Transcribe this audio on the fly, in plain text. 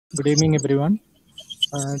Good evening, everyone.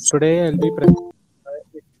 Today I'll be presenting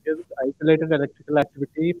it gives isolated electrical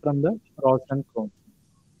activity from the rods and cones.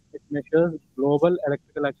 It measures global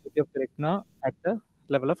electrical activity of the retina at the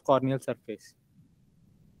level of corneal surface.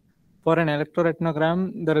 For an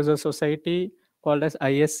electroretinogram, there is a society called as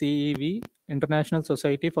ISCEV, International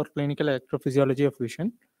Society for Clinical Electrophysiology of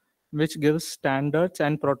Vision, which gives standards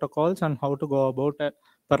and protocols on how to go about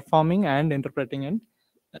performing and interpreting an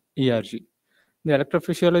ERG. The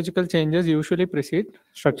electrophysiological changes usually precede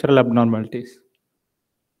structural abnormalities.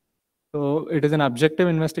 So it is an objective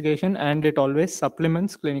investigation and it always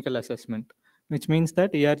supplements clinical assessment, which means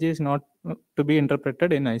that ERG is not to be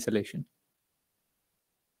interpreted in isolation.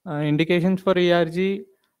 Indications for ERG,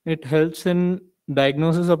 it helps in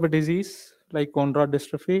diagnosis of a disease like cone rod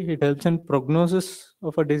dystrophy. It helps in prognosis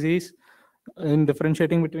of a disease, in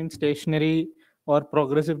differentiating between stationary or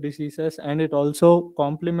progressive diseases, and it also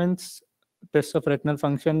complements tests of retinal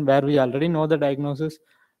function where we already know the diagnosis,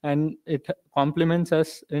 and it complements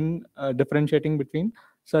us in differentiating between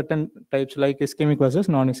certain types like ischemic versus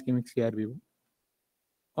non-ischemic CRVO.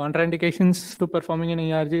 Contraindications to performing an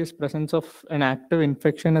ERG is presence of an active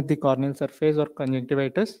infection at the corneal surface or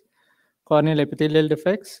conjunctivitis, corneal epithelial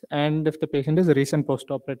defects, and if the patient is recent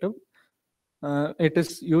postoperative. It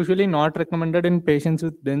is usually not recommended in patients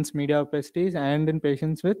with dense media opacities and in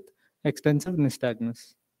patients with extensive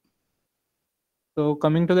nystagmus. So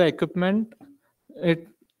coming to the equipment, it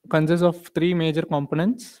consists of three major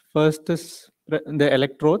components. First is the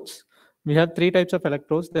electrodes. We have three types of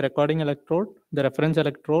electrodes: the recording electrode, the reference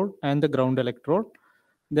electrode, and the ground electrode.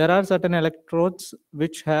 There are certain electrodes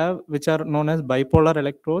which are known as bipolar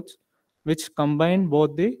electrodes, which combine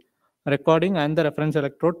both the recording and the reference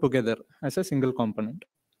electrode together as a single component.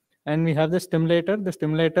 And we have the stimulator.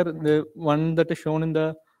 The one that is shown in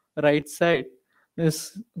the right side,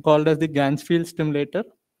 is called as the Gansfield stimulator.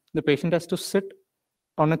 The patient has to sit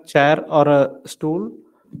on a chair or a stool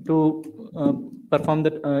to perform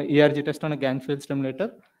the ERG test on a Gansfield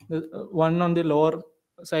stimulator. The one on the lower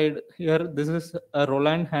side here, this is a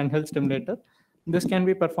Roland handheld stimulator. This can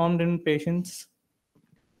be performed in patients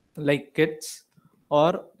like kids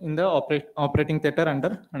or in the operating theater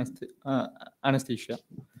under anesthesia.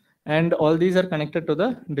 And all these are connected to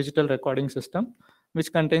the digital recording system,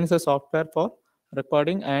 which contains the software for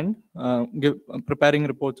recording and preparing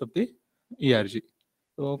reports of the ERG.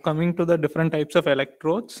 So coming to the different types of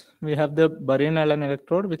electrodes, we have the Barian-Allen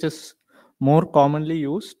electrode, which is more commonly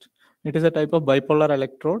used. It is a type of bipolar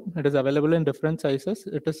electrode. It is available in different sizes.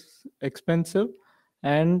 It is expensive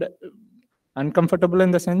and uncomfortable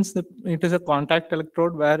in the sense that it is a contact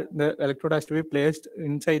electrode where the electrode has to be placed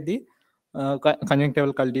inside the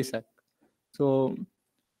conjunctival cul-de-sac. So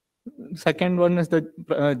second one is the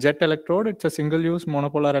jet electrode. It's a single-use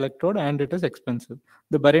monopolar electrode and it is expensive.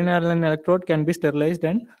 The Barian-Allen electrode can be sterilized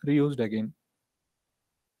and reused again.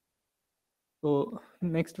 So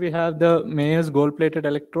next we have the Mayer's gold-plated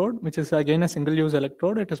electrode, which is again a single-use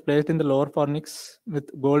electrode. It is placed in the lower fornix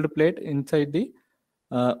with gold plate inside the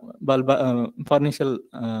fornicial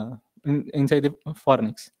inside the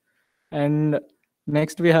fornix. And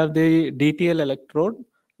next we have the DTL electrode,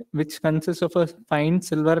 which consists of a fine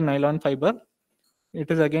silver nylon fiber. It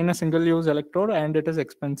is again a single-use electrode and it is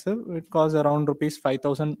expensive. It costs around rupees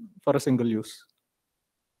 5,000 for a single use.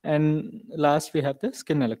 And last we have the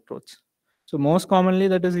skin electrodes. So most commonly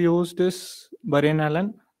that is used is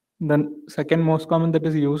Barian-Allen. The second most common that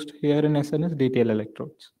is used here in SN is DTL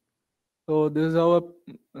electrodes. So this is how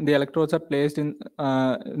the electrodes are placed in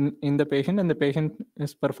the patient, and the patient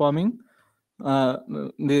is performing.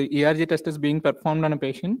 The ERG test is being performed on a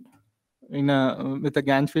patient with a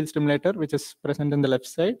Gansfield stimulator, which is present in the left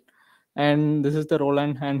side, and this is the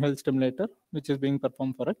Roland handheld stimulator, which is being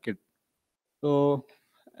performed for a kid. So,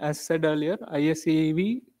 as said earlier,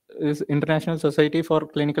 ISCEV is International Society for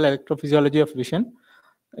Clinical Electrophysiology of Vision.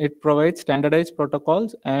 It provides standardized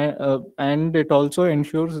protocols and it also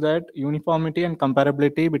ensures that uniformity and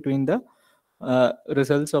comparability between the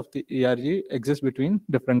results of the ERG exist between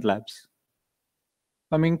different labs.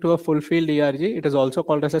 Coming to a full field ERG, it is also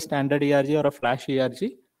called as a standard ERG or a flash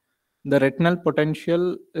ERG. The retinal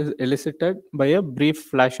potential is elicited by a brief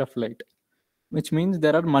flash of light, which means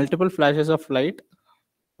there are multiple flashes of light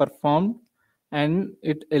performed and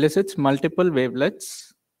it elicits multiple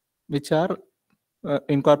wavelets which are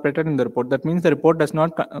incorporated in the report. That means the report does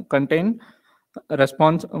not contain a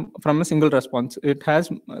response from a single response. It has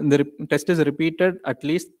the test is repeated at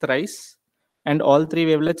least thrice and all three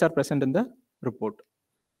wavelets are present in the report.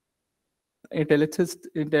 It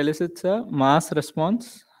elicits a mass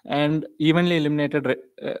response and evenly illuminated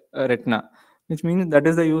retina, which means that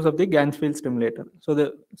is the use of the Ganzfeld stimulator. So the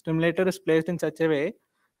stimulator is placed in such a way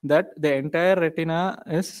that the entire retina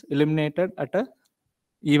is illuminated at a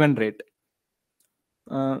even rate.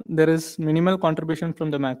 There is minimal contribution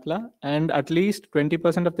from the macula, and at least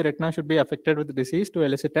 20% of the retina should be affected with the disease to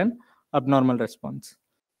elicit an abnormal response.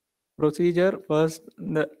 Procedure: first,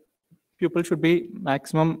 the pupil should be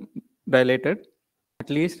maximum dilated. At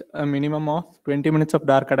least a minimum of 20 minutes of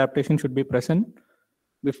dark adaptation should be present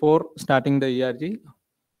before starting the ERG.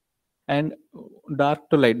 And dark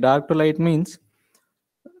to light. Dark to light means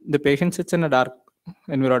the patient sits in a dark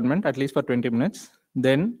environment at least for 20 minutes.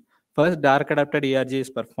 Then first dark adapted ERG is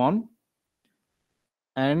performed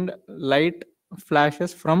and light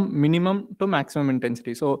flashes from minimum to maximum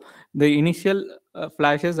intensity. So the initial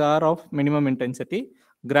flashes are of minimum intensity.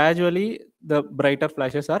 Gradually, the brighter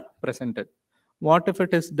flashes are presented. What if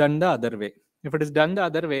it is done the other way? If it is done the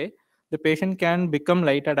other way, the patient can become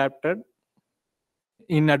light adapted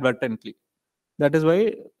inadvertently. That is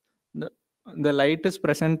why the light is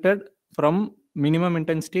presented from minimum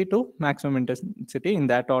intensity to maximum intensity in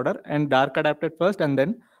that order, and dark adapted first and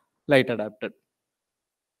then light adapted.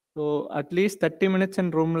 So at least 30 minutes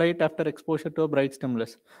in room light after exposure to a bright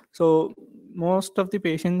stimulus. So most of the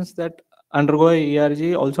patients that undergo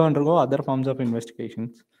ERG also undergo other forms of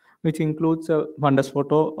investigations, which includes a fundus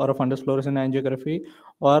photo or a fundus fluorescent angiography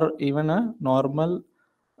or even a normal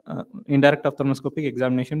indirect ophthalmoscopic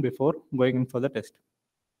examination before going in for the test.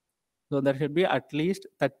 So there should be at least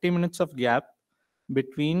 30 minutes of gap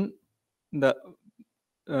between the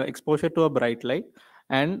exposure to a bright light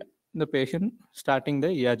and the patient starting the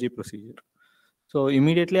ERG procedure. So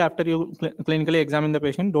immediately after you clinically examine the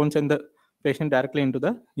patient, don't send the patient directly into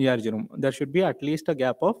the ERG room. There should be at least a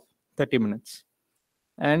gap of 30 minutes.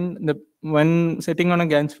 And when sitting on a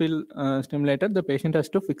Ganzfeld stimulator, the patient has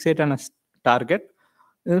to fixate on a target.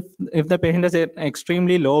 If the patient has an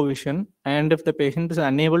extremely low vision and if the patient is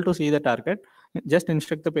unable to see the target, just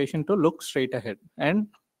instruct the patient to look straight ahead and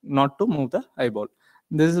not to move the eyeball.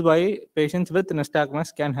 This is why patients with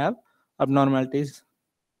nystagmus can have abnormalities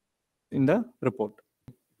in the report.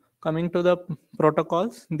 Coming to the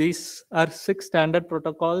protocols, these are 6 standard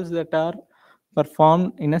protocols that are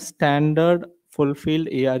performed in a standard full field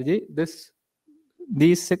ERG.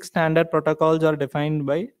 These 6 standard protocols are defined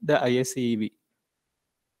by the ISCEV.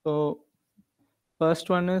 So first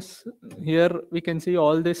one is, here we can see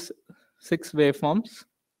all these 6 waveforms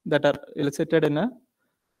that are elicited in a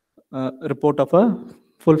report of a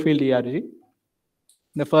full field ERG.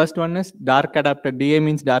 The first one is dark adapted. DA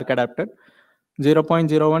means dark adapted.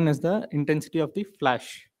 0.01 is the intensity of the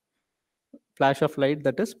flash of light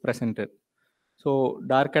that is presented. So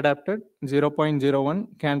dark adapted 0.01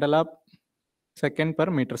 candela second per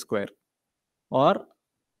meter square, or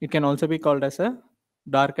it can also be called as a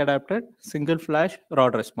dark adapted single flash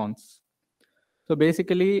rod response. So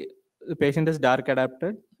basically the patient is dark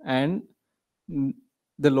adapted and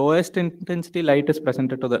the lowest intensity light is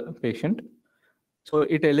presented to the patient. So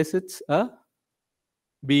it elicits a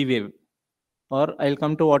B wave, or I'll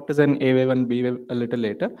come to what is an A wave and B wave a little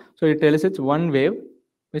later. So it elicits one wave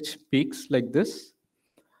which peaks like this,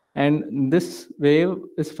 and this wave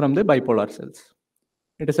is from the bipolar cells.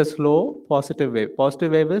 It is a slow positive wave.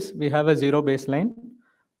 Positive wave is we have a zero baseline,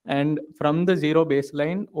 and from the zero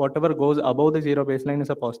baseline, whatever goes above the zero baseline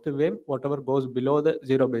is a positive wave, whatever goes below the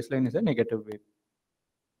zero baseline is a negative wave.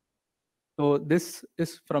 So this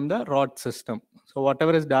is from the rod system. So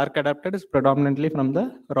whatever is dark adapted is predominantly from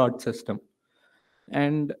the rod system.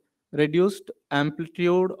 And reduced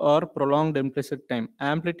amplitude or prolonged implicit time.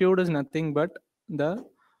 Amplitude is nothing but the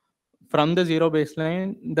from the zero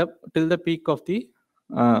baseline till the peak of the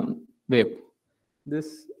wave.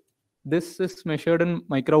 This is measured in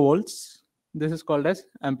microvolts. This is called as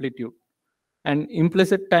amplitude. And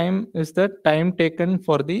implicit time is the time taken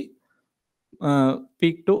for the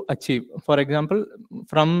peak to achieve. For example,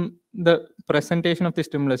 from the presentation of the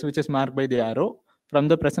stimulus, which is marked by the arrow, from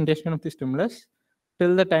the presentation of the stimulus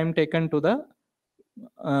till the time taken to the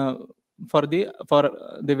for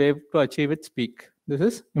the wave to achieve its peak. This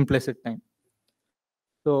is implicit time.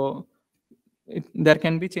 So there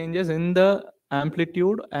can be changes in the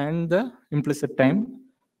amplitude and the implicit time.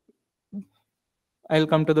 I'll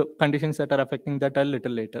come to the conditions that are affecting that a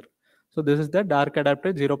little later. So this is the dark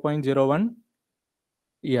adapted 0.01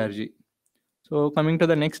 ERG. So coming to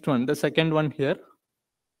the next one, the second one here,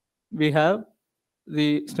 we have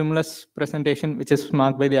the stimulus presentation, which is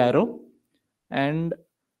marked by the arrow, and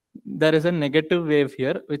there is a negative wave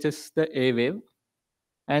here, which is the A wave,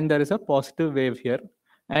 and there is a positive wave here,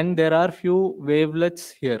 and there are few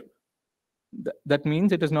wavelets here. That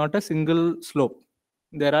means it is not a single slope.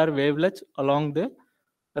 there are wavelets along the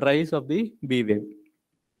rise of the B wave.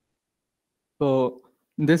 So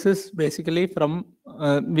this is basically from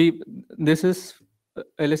this is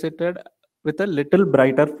elicited with a little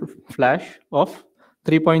brighter flash of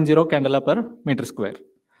 3.0 candela per meter square.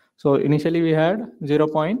 So initially we had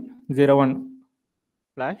 0.01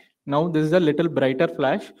 flash. Now this is a little brighter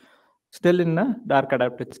flash, still in a dark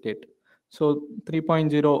adapted state. So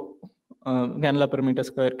 3.0 candela per meter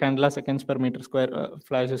square, candela seconds per meter square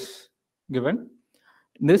flash is given.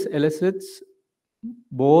 This elicits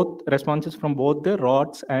both responses from both the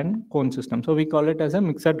rods and cone system. So we call it as a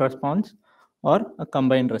mixed response or a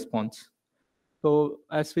combined response. So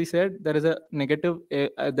as we said, there is a negative,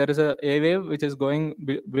 there is a wave which is going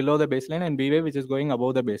below the baseline and B wave which is going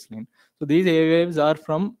above the baseline. So these A waves are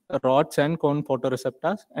from rods and cone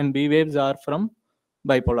photoreceptors, and B waves are from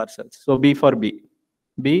bipolar cells. So B for B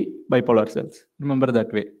bipolar cells. Remember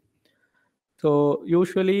that way. So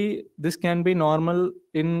usually this can be normal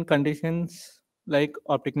in conditions like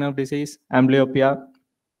optic nerve disease, amblyopia,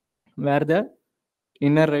 where the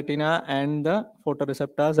inner retina and the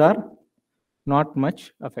photoreceptors are not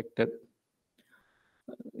much affected.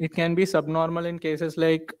 It can be subnormal in cases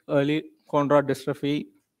like early cone rod dystrophy,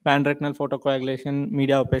 panretinal photocoagulation,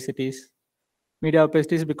 media opacities. Media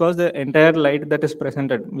opacity is because the entire light that is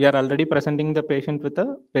presented, we are already presenting the patient with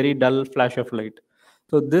a very dull flash of light.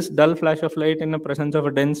 So this dull flash of light in the presence of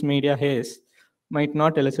a dense media haze might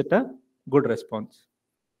not elicit a good response.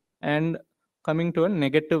 And coming to a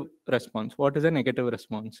negative response, what is a negative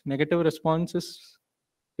response? Negative response is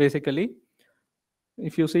basically,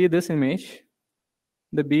 if you see this image,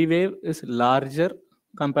 the B wave is larger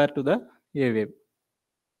compared to the A wave.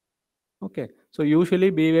 Okay, so usually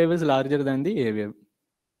B wave is larger than the A wave.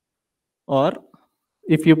 Or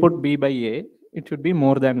if you put B by A, it should be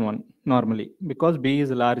more than 1 normally, because B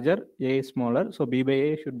is larger, A is smaller, so B by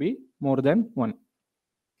A should be more than 1.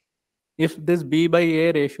 If this B by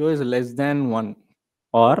A ratio is less than 1,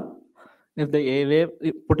 or if the A wave,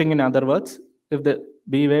 putting in other words, if the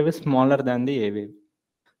B wave is smaller than the A wave,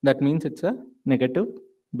 that means it's a negative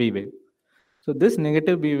B wave. So this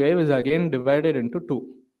negative B wave is again divided into two,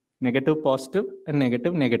 negative positive and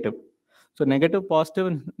negative negative. So negative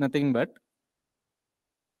positive is nothing but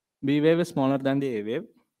B wave is smaller than the A wave,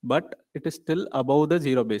 but it is still above the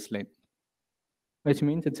zero baseline, which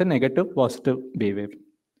means it's a negative positive B wave.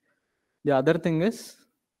 The other thing is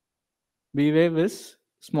B wave is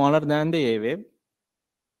smaller than the A wave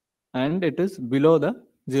and it is below the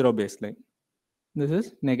zero baseline. This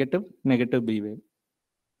is negative negative B wave.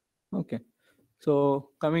 Okay. So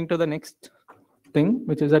coming to the next thing,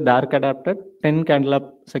 which is a dark adapted 10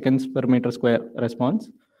 candela seconds per meter square response.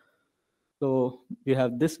 So we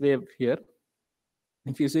have this wave here.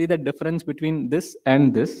 If you see the difference between this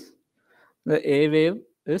and this, the A wave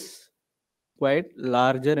is quite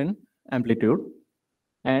larger in amplitude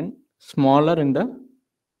and smaller in the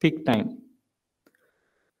peak time.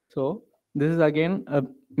 So this is again a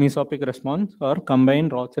mesopic response or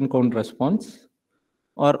combined rods and cone response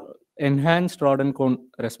or enhanced rod and cone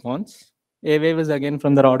response. A wave is again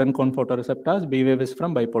from the rod and cone photoreceptors, B wave is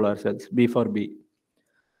from bipolar cells, B for B.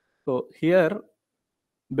 So here,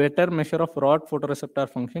 better measure of rod photoreceptor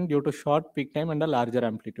function due to short peak time and a larger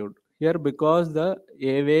amplitude. Here, because the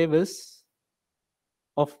A wave is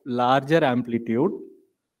of larger amplitude,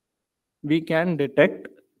 we can detect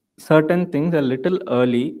certain things a little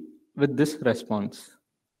early with this response,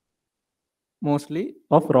 mostly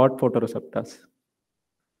of rod photoreceptors.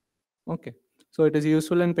 Okay, so it is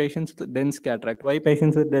useful in patients with dense cataract. Why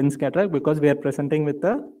patients with dense cataract? Because we are presenting with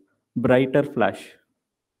a brighter flash.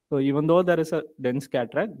 So even though there is a dense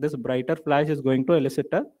cataract, this brighter flash is going to elicit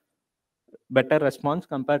a better response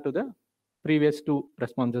compared to the previous two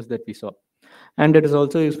responses that we saw. And it is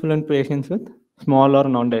also useful in patients with small or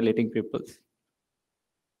non-dilating pupils.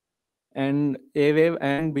 And A wave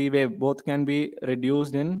and B wave both can be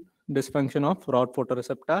reduced in dysfunction of rod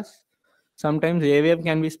photoreceptors. Sometimes A wave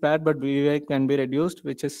can be spared, but B wave can be reduced,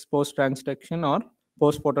 which is post-transduction or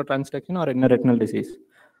post-phototransduction or inner retinal disease.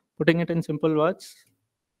 Putting it in simple words,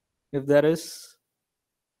 if there is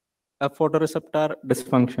a photoreceptor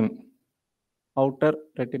dysfunction, outer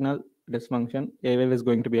retinal dysfunction, A wave is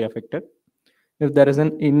going to be affected. If there is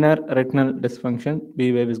an inner retinal dysfunction,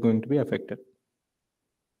 B wave is going to be affected.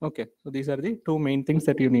 Okay, so these are the two main things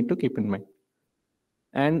that you need to keep in mind.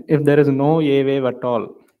 And if there is no A wave at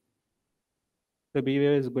all, the B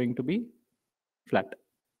wave is going to be flat.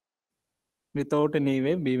 Without an A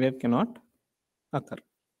wave, B wave cannot occur.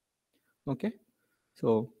 Okay,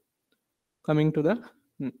 so coming to the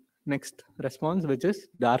next response, which is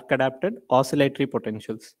dark adapted oscillatory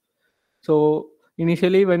potentials. So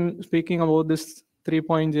Initially, when speaking about this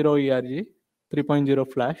 3.0 ERG,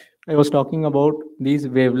 3.0 flash, I was talking about these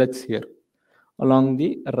wavelets here along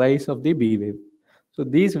the rise of the B wave. So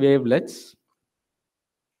these wavelets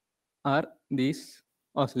are these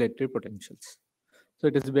oscillatory potentials. So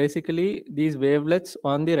it is basically these wavelets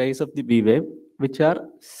on the rise of the B wave, which are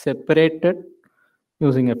separated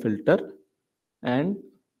using a filter and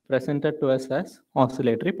presented to us as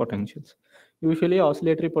oscillatory potentials. Usually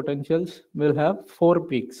oscillatory potentials will have 4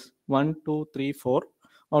 peaks, 1, 2, 3, 4,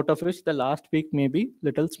 out of which the last peak may be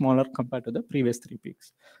little smaller compared to the previous 3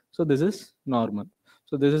 peaks. So this is normal.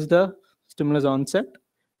 So this is the stimulus onset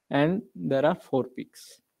and there are 4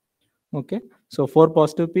 peaks. Okay, so 4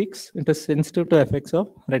 positive peaks, it is sensitive to effects of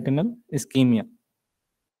retinal ischemia.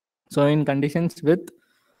 So in conditions with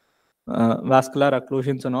vascular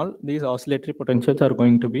occlusions and all, these oscillatory potentials are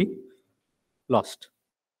going to be lost.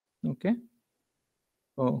 Okay,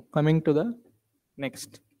 so coming to the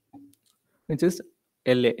next, which is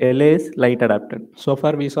LA. LA is light adapted. So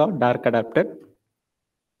far we saw dark adapted.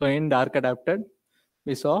 So in dark adapted,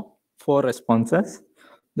 we saw 4 responses.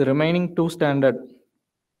 The remaining 2 standard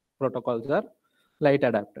protocols are light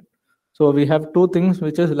adapted. So we have 2 things,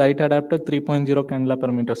 which is light adapted 3.0 candela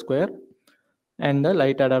per meter square and the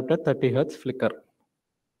light adapted 30 Hertz flicker.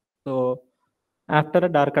 So after a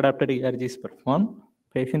dark adapted ERG is performed,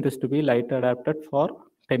 patient is to be light adapted for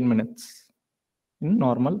 10 minutes in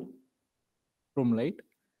normal room light,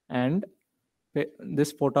 and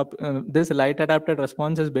this light adapted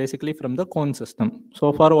response is basically from the cone system.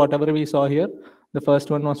 So far, whatever we saw here, the first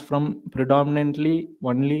one was from predominantly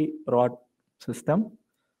only rod system.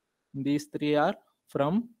 These 3 are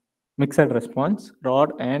from mixed response,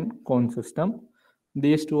 rod and cone system.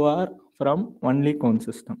 These 2 are from only cone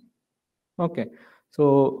system. Okay,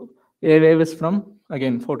 so A wave is from,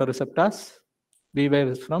 again, photoreceptors. B wave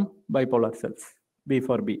is from bipolar cells. B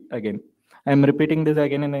for B again. I am repeating this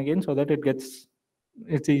again and again so that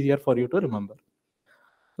it's easier for you to remember.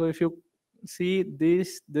 So if you see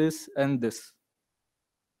this and this,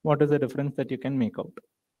 what is the difference that you can make out?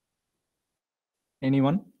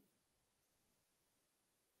 Anyone?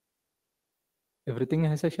 Everything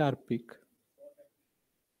has a sharp peak.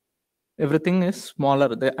 Everything is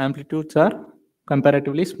smaller. The amplitudes are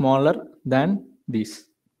comparatively smaller than these.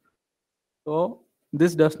 So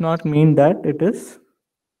this does not mean that it is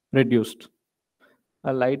reduced.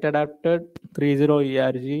 A light adapted 3.0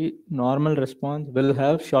 ERG normal response will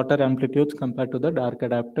have shorter amplitudes compared to the dark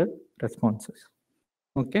adapted responses.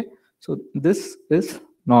 Okay, so this is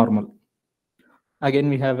normal. Again,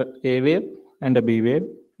 we have A wave and a B wave.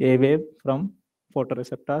 A wave from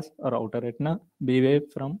photoreceptors or outer retina, B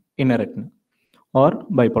wave from inner retina or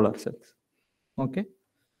bipolar cells. Okay,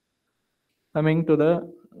 coming to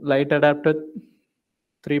the light adapted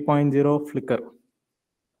 3.0 flicker.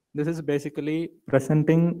 This is basically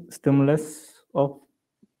presenting stimulus of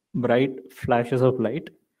bright flashes of light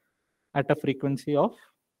at a frequency of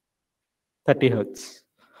 30 Hertz.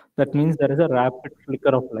 That means there is a rapid flicker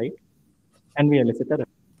of light and we elicit a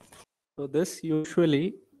response. So this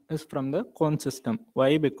usually is from the cone system.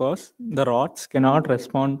 Why? Because the rods cannot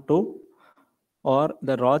respond to, or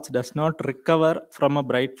the rods does not recover from a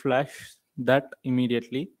bright flash that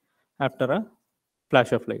immediately after a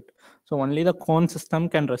flash of light. So only the cone system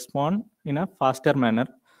can respond in a faster manner.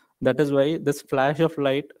 That is why this flash of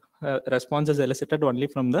light response is elicited only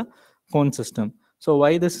from the cone system. So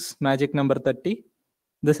why this magic number 30?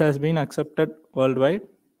 This has been accepted worldwide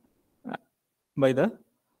by the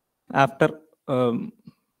after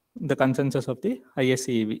the consensus of the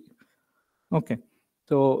ISCEV. Okay,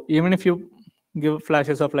 so even if you give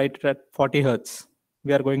flashes of light at 40 Hertz,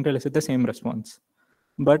 we are going to elicit the same response.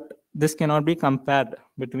 But this cannot be compared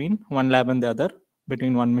between one lab and the other,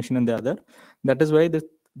 between one machine and the other. That is why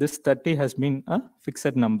this 30 has been a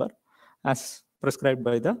fixed number as prescribed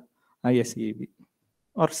by the ISCEV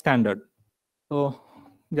or standard. So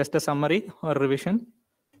just a summary or revision.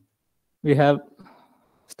 We have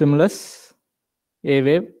stimulus A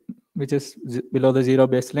wave, which is below the 0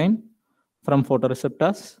 baseline from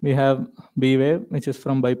photoreceptors. We have B wave, which is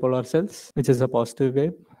from bipolar cells, which is a positive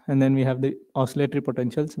wave. And then we have the oscillatory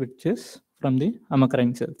potentials, which is from the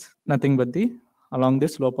amacrine cells. Nothing but along the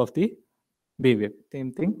slope of the B wave.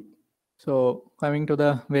 Same thing. So coming to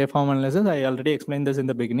the waveform analysis, I already explained this in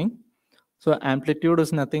the beginning. So amplitude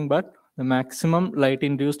is nothing but the maximum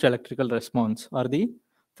light-induced electrical response, or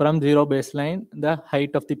from 0 baseline, the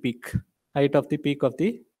height of the peak. Height of the peak of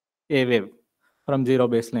the A wave from 0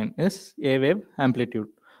 baseline is A wave amplitude.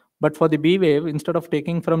 But for the B wave, instead of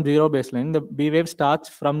taking from 0 baseline, the B wave starts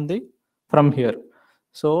from here.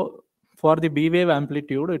 So for the B wave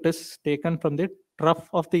amplitude, it is taken from the trough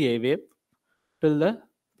of the A wave till the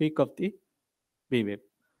peak of the B wave.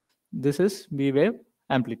 This is B wave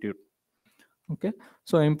amplitude. Okay,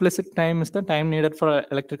 so implicit time is the time needed for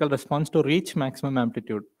electrical response to reach maximum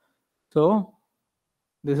amplitude. So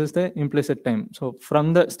this is the implicit time. So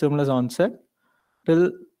from the stimulus onset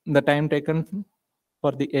till the time taken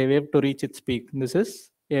for the A wave to reach its peak, this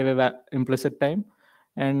is A wave implicit time,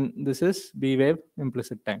 and this is B wave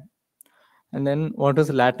implicit time. And then what is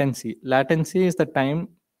latency? Latency is the time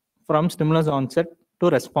from stimulus onset to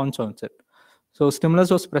response onset. So stimulus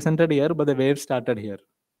was presented here, but the wave started here.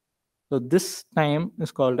 So this time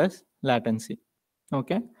is called as latency.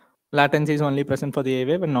 Okay, latency is only present for the A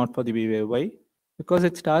wave and not for the B wave. Why? Because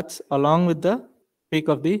it starts along with the peak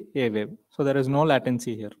of the A wave. So there is no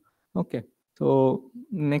latency here. Okay. So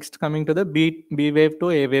next, coming to the B wave to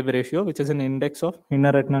A wave ratio, which is an index of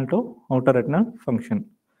inner retinal to outer retinal function.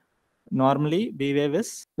 Normally, B wave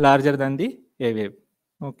is larger than the A wave.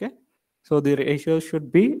 Okay. So the ratio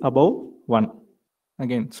should be above 1.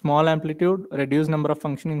 Again, small amplitude, reduced number of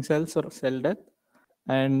functioning cells or cell death,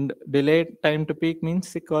 and delayed time to peak means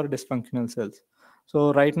sick or dysfunctional cells.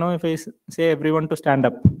 So right now, if I say everyone to stand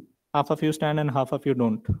up, half of you stand and half of you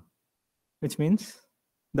don't, which means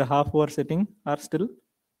the half who are sitting are still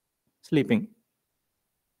sleeping.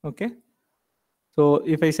 Okay. So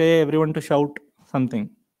if I say everyone to shout something,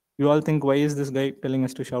 you all think, why is this guy telling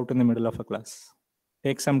us to shout in the middle of a class?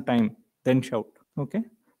 Take some time, then shout. Okay.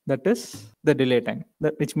 That is the delay time,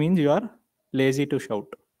 which means you are lazy to shout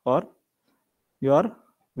or you are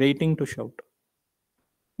waiting to shout.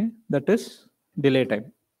 Okay? That is delay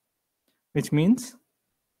time, which means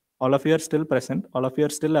all of you are still present, all of you are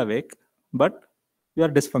still awake, but you are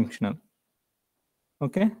dysfunctional.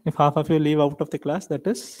 Okay, if half of you leave out of the class, that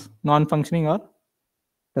is non-functioning or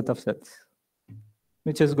death of cells,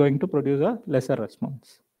 which is going to produce a lesser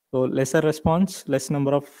response. So lesser response, less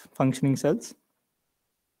number of functioning cells.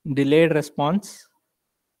 Delayed response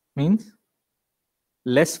means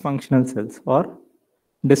less functional cells or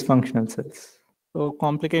dysfunctional cells. So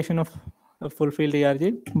complication of a full field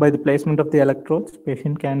ERG, by the placement of the electrodes,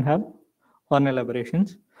 patient can have corneal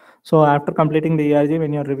aberrations. So after completing the ERG,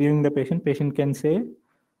 when you're reviewing the patient can say,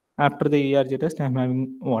 after the ERG test, I'm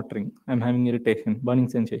having watering, I'm having irritation, burning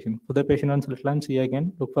sensation. Put the patient on slit lamp, see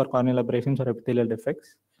again, look for corneal aberrations or epithelial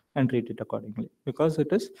defects and treat it accordingly. Because it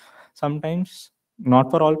is sometimes,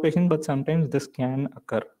 not for all patients, but sometimes this can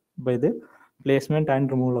occur by the placement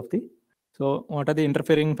and removal of the. So what are the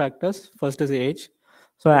interfering factors? First is age.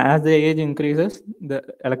 So as the age increases, the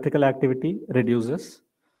electrical activity reduces.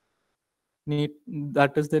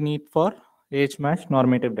 That is the need for age-matched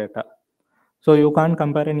normative data. So you can't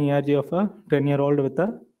compare an ERG of a 10-year-old with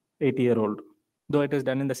a 80-year-old. Though it is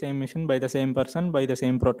done in the same mission by the same person, by the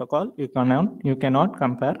same protocol, you cannot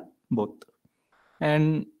compare both.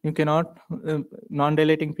 And you cannot,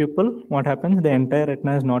 non-dilating pupil, what happens? The entire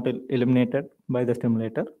retina is not eliminated by the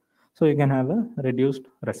stimulator. So you can have a reduced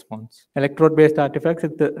response. Electrode-based artifacts,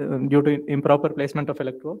 due to improper placement of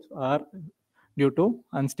electrodes or due to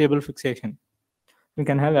unstable fixation. You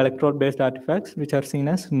can have electrode-based artifacts which are seen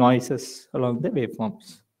as noises along the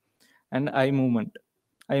waveforms. And eye movement.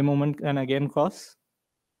 Eye movement can again cause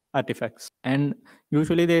artifacts. And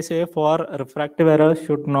usually they say for refractive errors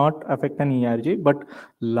should not affect an ERG, but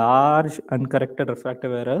large uncorrected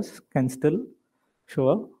refractive errors can still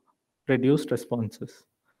show reduced responses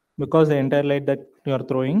because the entire light that you are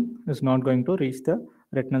throwing is not going to reach the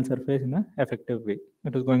retinal surface in an effective way.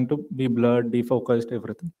 It is going to be blurred, defocused,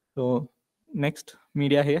 everything. So next,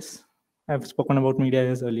 media haze. I've spoken about media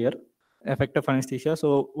haze earlier. Effect of anesthesia.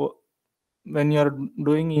 So when you're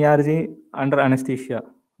doing ERG under anesthesia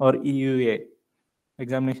or EUA,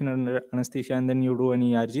 examination under anesthesia, and then you do an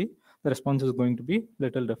ERG, the response is going to be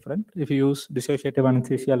little different. If you use dissociative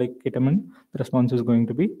anesthesia like ketamine, the response is going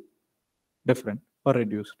to be different or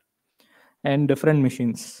reduced. And different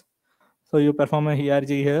machines. So you perform a ERG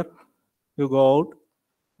here, you go out,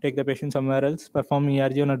 take the patient somewhere else, perform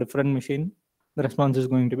ERG on a different machine, the response is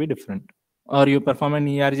going to be different. Or you perform an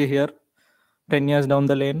ERG here, 10 years down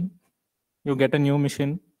the lane, you get a new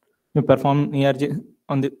machine, you perform ERG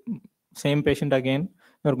on the same patient again,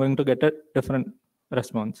 you're going to get a different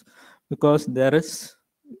response because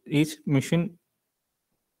each machine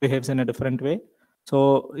behaves in a different way.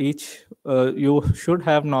 So you should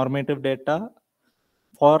have normative data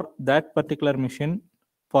for that particular machine,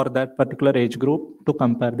 for that particular age group to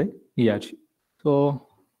compare the ERG. So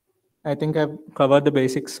I think I've covered the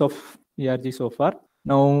basics of ERG so far.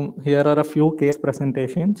 Now here are a few case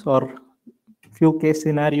presentations or few case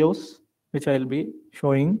scenarios which I'll be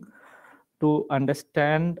showing to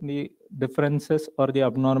understand the differences or the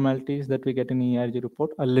abnormalities that we get in ERG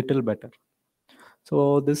report a little better.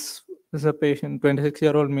 So this is a patient,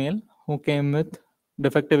 26-year-old male, who came with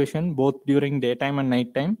defective vision both during daytime and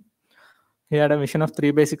nighttime. He had a vision of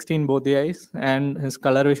 3/16 both the eyes, and his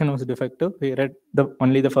color vision was defective. He read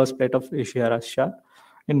only the first plate of Ishihara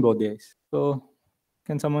in both the eyes. So,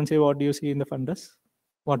 can someone say what do you see in the fundus?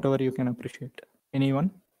 Whatever you can appreciate.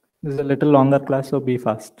 Anyone? This is a little longer class, so be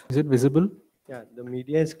fast. Is it visible? Yeah, the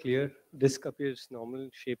media is clear. Disc appears normal,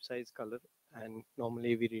 shape, size, color, and normal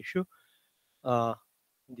AV ratio.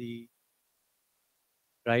 The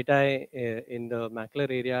right eye in the macular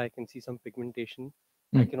area, I can see some pigmentation.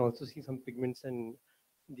 I can also see some pigments in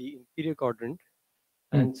the inferior quadrant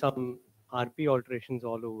and some RP alterations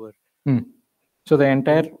all over. So the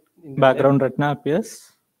entire in the background retina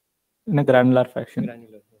appears in a granular fashion.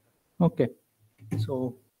 granular. Okay.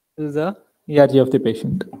 So this is the ERG of the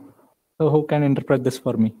patient. So who can interpret this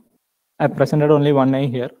for me? I presented only one eye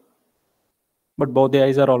here, but both the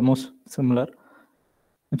eyes are almost similar.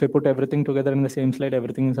 If I put everything together in the same slide,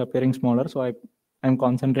 everything is appearing smaller. So I'm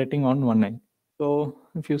concentrating on one eye. So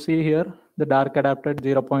if you see here, the dark adapted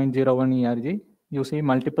 0.01 ERG, you see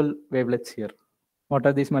multiple wavelets here. What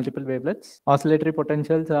are these multiple wavelets? Oscillatory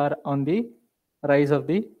potentials are on the rise of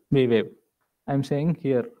the B wave. I'm saying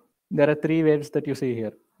here, there are three waves that you see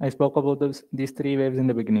here. I spoke about these three waves in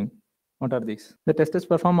the beginning. What are these? The test is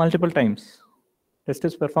performed multiple times. Test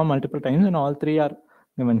is performed multiple times and all three are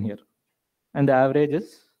given here. And the average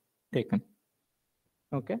is taken.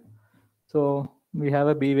 Okay. So we have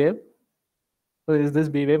a B wave. So is this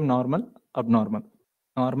B wave normal, abnormal?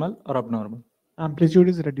 Normal or abnormal? Amplitude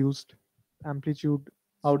is reduced. Amplitude.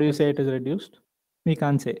 How do you say it is reduced? We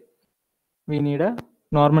can't say. We need a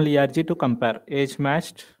normal ERG to compare. Age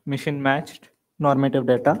matched, mission matched, normative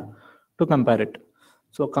data to compare it.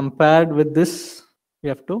 So compared with this, we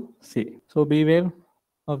have to see. So B wave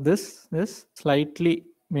of this is slightly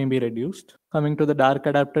maybe reduced. Coming to the dark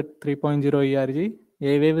adapted 3.0 ERG,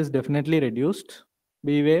 A wave is definitely reduced.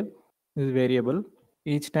 B wave is variable.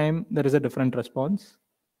 Each time there is a different response.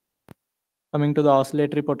 Coming to the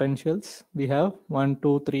oscillatory potentials, we have 1,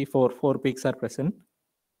 2, 3, 4. 4 peaks are present.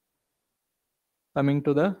 Coming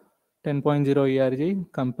to the 10.0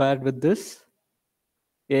 ERG, compared with this,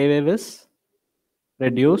 A wave is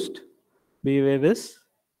reduced, B wave is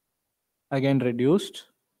again reduced.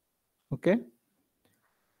 Okay.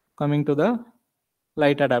 Coming to the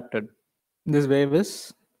light adapted, this wave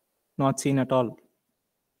is not seen at all.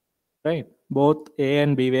 Right. Both A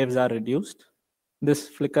and B waves are reduced. This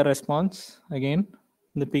flicker response, again,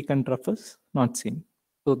 the peak and trough is not seen.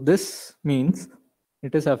 So this means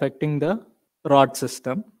it is affecting the rod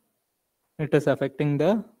system. It is affecting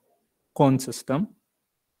the cone system.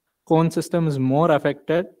 Cone system is more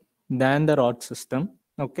affected than the rod system.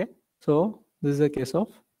 Okay. So this is a case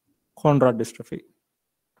of cone rod dystrophy.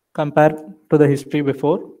 Compared to the history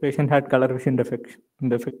before, patient had color vision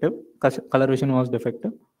defective. Color vision was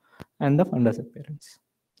defective and the fundus appearance.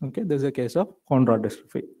 Okay, this is a case of cone rod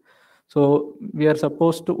dystrophy. So we are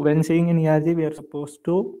supposed to, when seeing an ERG, we are supposed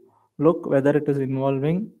to look whether it is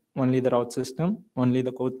involving only the rod system, only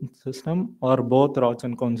the cone system, or both rods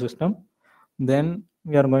and cone system. Then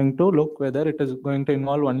we are going to look whether it is going to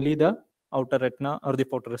involve only the outer retina or the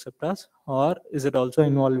photoreceptors, or is it also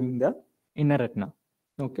involving the inner retina.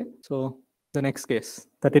 Okay, so the next case,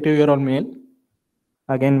 32-year-old male,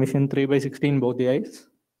 again vision 3/16 both the eyes.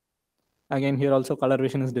 Again here also color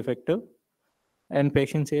vision is defective, and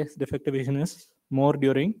patient says defective vision is more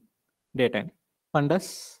during daytime.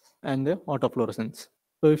 Fundus and the autofluorescence.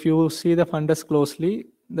 So if you see the fundus closely,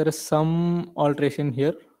 there is some alteration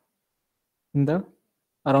here in the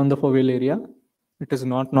around the foveal area. It is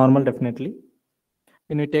not normal definitely.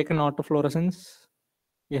 When we take an autofluorescence,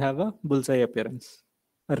 we have a bullseye appearance,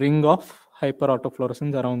 a ring of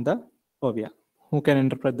hyperautofluorescence around the fovea. Who can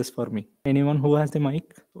interpret this for me? Anyone who has the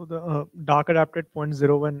mic? So the dark adapted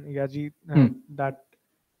 0.01 ERG, that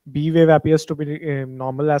B wave appears to be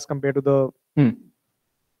normal as compared to the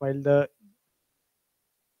while the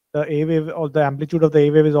A wave or the amplitude of the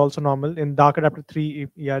A wave is also normal. In dark adapted 3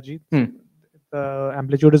 ERG, the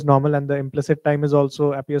amplitude is normal and the implicit time is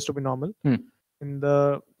also appears to be normal. In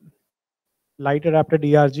the light adapted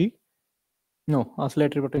ERG, no,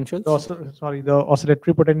 oscillatory potentials. The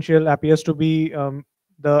oscillatory potential appears to be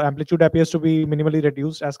the amplitude appears to be minimally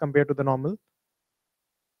reduced as compared to the normal.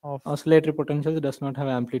 Oscillatory potentials does not have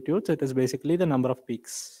amplitudes. It is basically the number of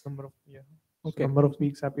peaks. Okay. Number of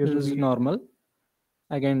peaks appears this to is be normal.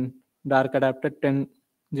 Again, dark adapted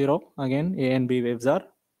 10-0. Again, A and B waves are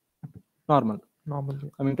normal. Normal.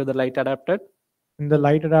 Coming to the light adapted. In the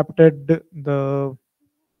light adapted, the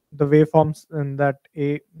the waveforms in that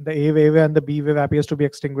the A wave and the B wave appears to be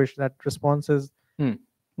extinguished. That response is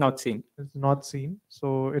not seen. Is not seen.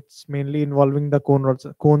 So it's mainly involving the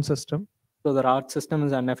cone system. So the rod system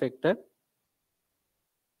is unaffected.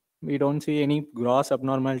 We don't see any gross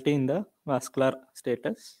abnormality in the vascular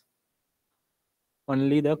status.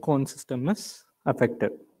 Only the cone system is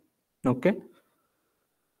affected. Okay.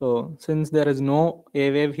 So since there is no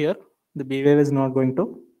A wave here, the B wave is not going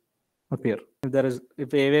to appear.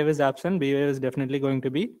 If A wave is absent, B wave is definitely going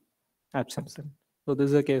to be absent. So this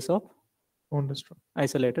is a case of Cone dystrophy.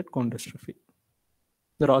 Isolated cone dystrophy.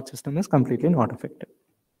 The rod system is completely not affected.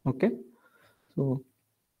 Okay. So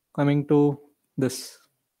coming to this,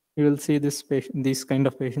 you will see these kind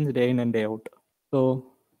of patients day in and day out.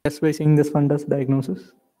 So just by seeing this fundus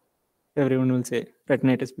diagnosis, everyone will say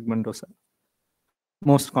retinitis pigmentosa.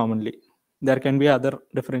 Most commonly, there can be other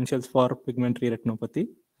differentials for pigmentary retinopathy.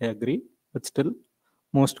 I agree, but still,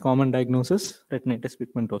 most common diagnosis retinitis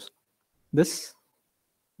pigmentosa. This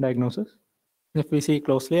diagnosis, if we see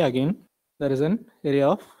closely again, there is an area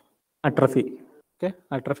of atrophy. Okay,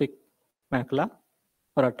 atrophic macula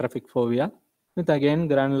or atrophic fovea with again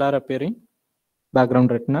granular appearing background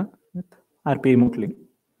retina with RPE mottling.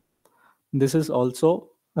 This is also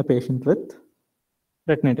a patient with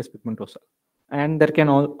retinitis pigmentosa. And there can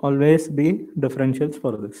always be differentials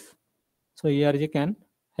for this. So ERG can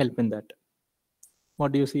help in that.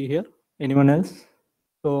 What do you see here? Anyone else?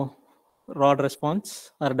 So rod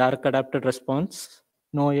response or dark adapted response.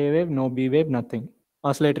 No A wave, no B wave, nothing.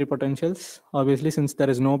 Oscillatory potentials. Obviously, since there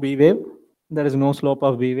is no B wave, there is no slope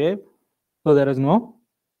of B wave. So there is no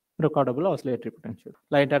recordable oscillatory potential.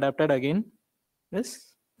 Light adapted again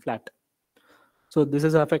is flat. So this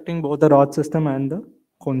is affecting both the rod system and the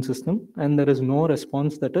cone system, and there is no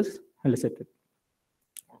response that is elicited,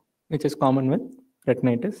 which is common with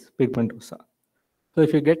retinitis pigmentosa. So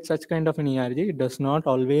if you get such kind of an ERG, it does not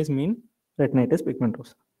always mean retinitis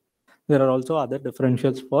pigmentosa. There are also other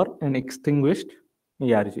differentials for an extinguished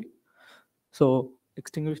ERG. So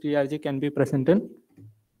extinguished ERG can be present in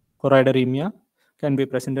choroideremia, can be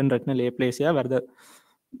present in retinal aplasia, where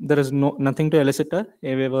there is nothing to elicit a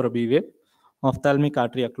wave or a B wave. Ophthalmic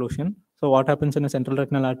artery occlusion. So what happens in a central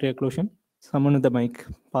retinal artery occlusion? Someone with the mic,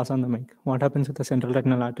 pass on the mic. What happens with the central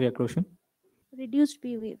retinal artery occlusion? Reduced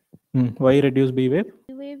B wave. Why reduced B wave?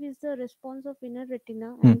 B wave is the response of inner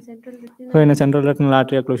retina and central retina. So in a central retinal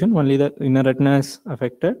artery occlusion, only the inner retina is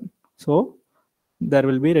affected. So there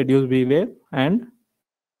will be reduced B wave and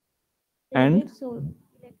so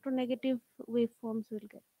electronegative waveforms will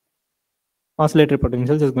get. Oscillatory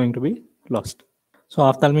potentials is going to be lost. So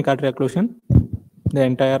ophthalmic artery occlusion, the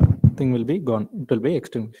entire thing will be gone. It will be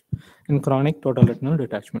extinguished. In chronic total retinal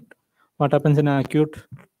detachment, what happens in an acute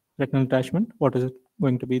retinal detachment? What is it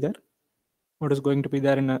going to be there? What is going to be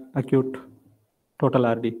there in an acute total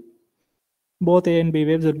RD? Both A and B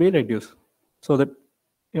waves will be reduced, so that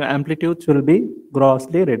your amplitudes will be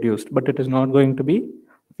grossly reduced, but it is not going to be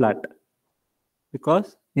flat,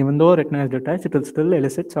 because even though retina is detached, it will still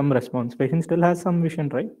elicit some response. Patient still has some vision,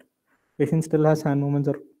 right? Patient still has hand movements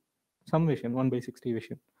or some vision, 1/60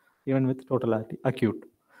 vision, even with total RT, acute.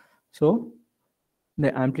 So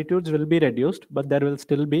the amplitudes will be reduced, but there will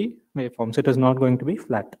still be waveforms. It is not going to be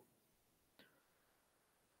flat.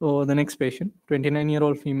 So the next patient,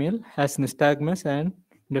 29-year-old female, has nystagmus and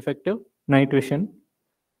defective night vision.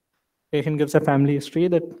 Patient gives a family history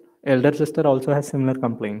that elder sister also has similar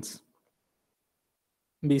complaints.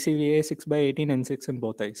 BCVA 6/18 N6 in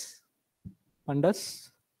both eyes. Fundus.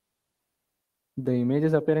 The image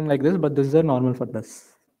is appearing like this, but this is a normal fundus.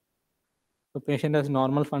 The patient has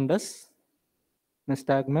normal fundus,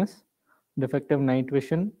 nystagmus, defective night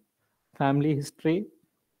vision, family history,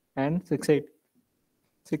 and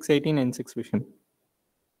 6/18 N6 vision.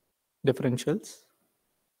 Differentials.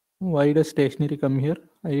 Why does stationary come here?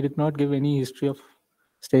 I did not give any history of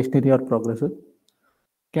stationary or progressive.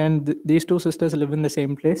 Can these two sisters live in the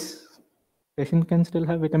same place? Patient can still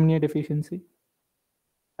have vitamin A deficiency.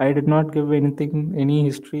 I did not give any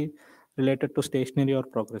history related to stationary or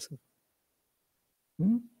progressive.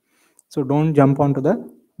 So don't jump onto the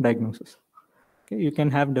diagnosis. Okay, you can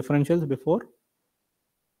have differentials before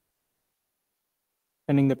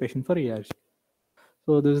sending the patient for ERG.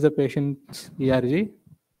 So this is the patient's ERG.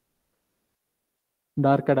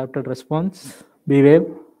 Dark adapted response, B wave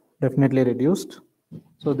definitely reduced.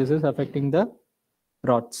 So this is affecting the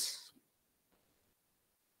rods.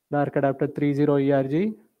 Dark adapted 3/0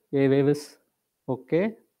 ERG, A wave is okay.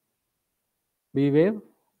 B wave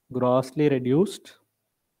grossly reduced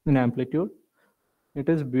in amplitude. It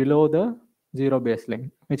is below the 0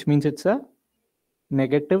 baseline, which means it's a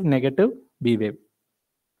negative B wave.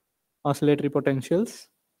 oscillatory potentials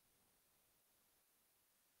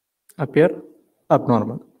appear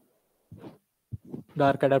abnormal.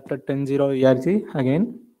 Dark adapted 10-0 ERG,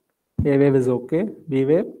 again, A wave is okay, B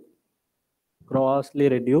wave grossly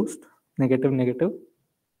reduced, negative, negative,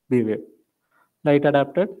 B wave. Light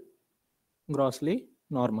adapted, grossly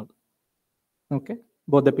normal. Okay,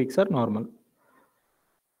 both the peaks are normal.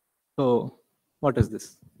 So, what is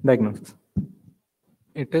this diagnosis?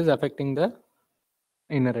 It is affecting the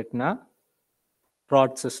inner retina,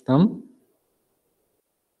 rod system.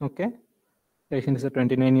 Okay, patient is a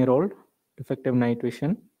 29-year-old, defective night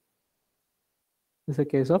vision. This is a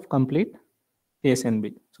case of complete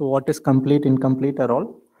ASNB. So, what is complete, incomplete are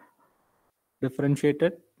all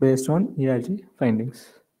differentiated based on ERG findings.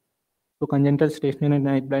 So, congenital stationary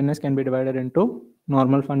night blindness can be divided into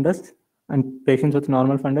normal fundus and patients with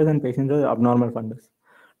normal fundus and patients with abnormal fundus.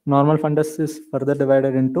 Normal fundus is further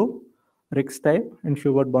divided into Rix type and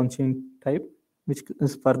Schubert-Bonstein type, which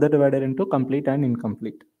is further divided into complete and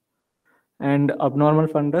incomplete. And abnormal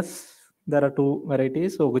fundus, there are two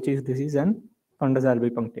varieties, Oguchi's disease and fundus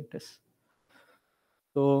albipunctatus.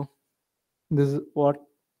 So this is what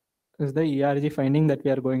is the ERG finding that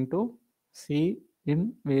we are going to see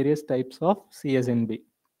in various types of CSNB.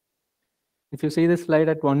 If you see this slide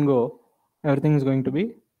at one go, everything is going to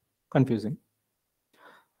be confusing.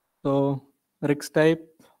 So Rix type,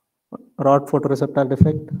 rod photoreceptor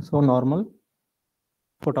defect, so normal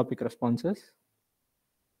photopic responses.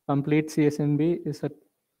 Complete CSNB is a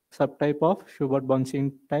subtype of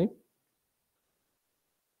Schubert-Bonstein type.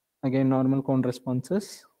 Again, normal cone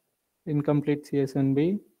responses. Incomplete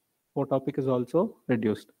CSNB, photopic is also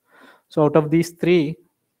reduced. So out of these three,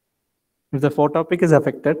 if the photopic is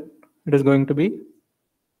affected, it is going to be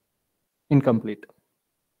incomplete.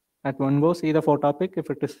 At one go, see the photopic. If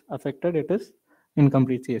it is affected, it is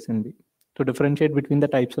incomplete CSNB. To differentiate between the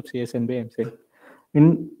types of CSNB, I'm saying.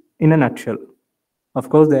 In a nutshell. Of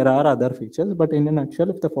course, there are other features, but in a nutshell,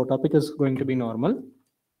 if the photopic is going to be normal,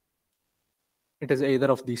 it is either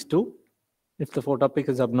of these two. If the photopic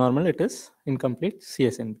is abnormal, it is incomplete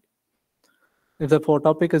CSNB. If the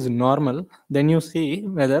photopic is normal, then you see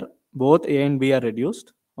whether both A and B are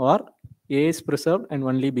reduced or A is preserved and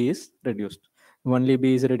only B is reduced. If only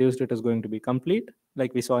B is reduced, it is going to be complete,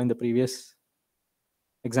 like we saw in the previous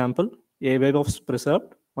example. A wave was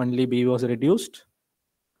preserved, only B was reduced,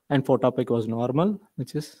 and photopic was normal,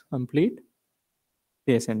 which is complete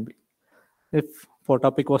CSNB. If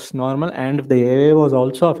photopic was normal and if the A wave was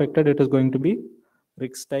also affected, it is going to be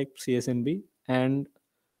Rix type CSNB. And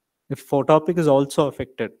if photopic is also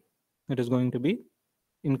affected, it is going to be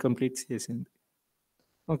incomplete CSNB.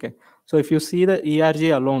 Okay, so if you see the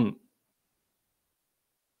ERG alone,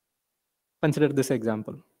 consider this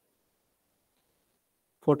example.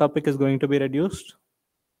 Photopic is going to be reduced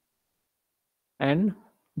and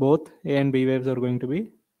both A and B waves are going to be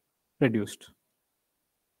reduced.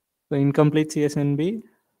 So incomplete CSNB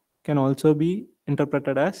can also be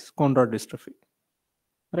interpreted as cone rod dystrophy.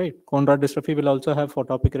 Right? Cone rod dystrophy will also have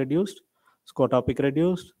photopic reduced, scotopic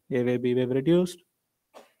reduced, A wave, B wave reduced.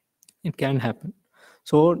 It can happen.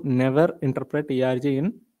 So never interpret ERG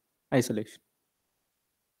in isolation.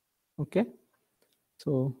 Okay?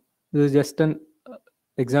 So this is just an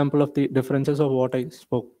example of the differences of what I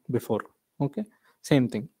spoke before. Okay? Same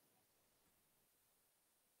thing.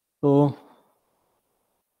 So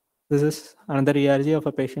this is another ERG of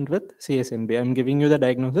a patient with CSNB. I'm giving you the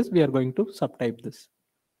diagnosis. We are going to subtype this.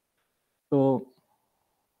 So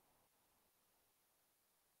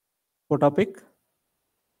photopic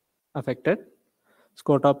affected,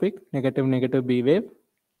 scotopic negative, negative B wave.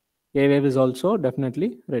 A wave is also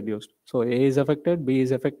definitely reduced. So A is affected, B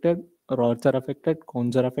is affected, rods are affected,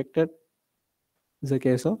 cones are affected. This is a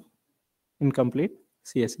case of incomplete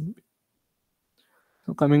CSNB.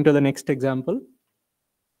 So coming to the next example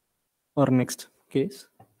or next case,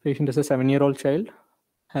 patient is a 7-year-old child,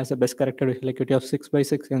 has a best corrected visual acuity of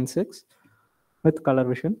 6/6 and 6 with color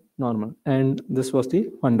vision normal. And this was the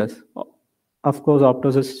fundus. Of course,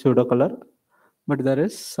 optos is pseudocolor, but there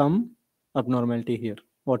is some abnormality here.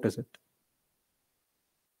 What is it?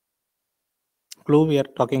 Clue, we are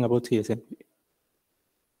talking about CSNB.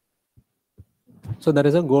 So there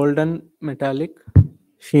is a golden metallic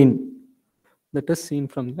sheen that is seen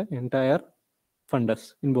from the entire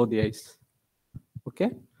fundus in both the eyes.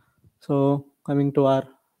 Okay. So coming to our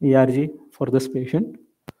ERG for this patient,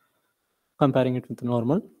 comparing it with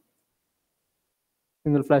normal.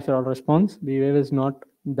 Single flash rod response, B wave is not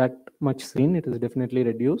that much seen. It is definitely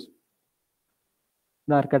reduced.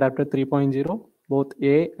 The arc adapted 3.0, both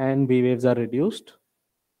A and B waves are reduced.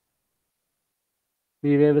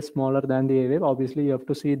 B wave is smaller than the A wave. Obviously, you have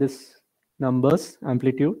to see this numbers,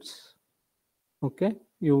 amplitudes. Okay,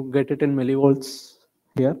 you get it in millivolts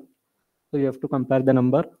here. So you have to compare the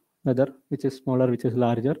number, whether which is smaller, which is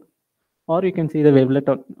larger. Or you can see the wavelet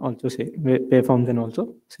also say, waveforms and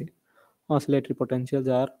also see. Oscillatory potentials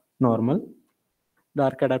are normal.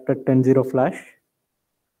 Dark adapted 10-0 flash.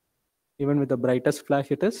 Even with the brightest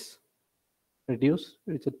flash, it is reduced.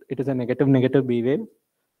 It is a negative B wave,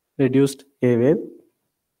 reduced A wave.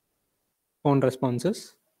 Cone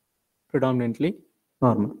responses predominantly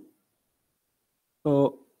normal.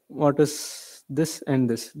 So what is this and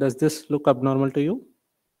this? Does this look abnormal to you?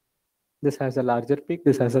 This has a larger peak,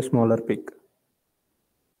 this has a smaller peak.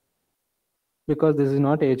 Because this is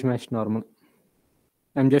not age matched normal.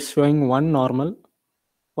 I'm just showing one normal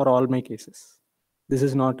for all my cases. This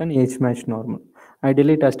is not an age matched normal.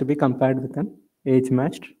 Ideally, it has to be compared with an age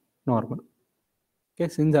matched normal. Okay,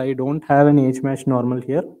 since I don't have an age matched normal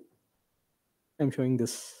here, I'm showing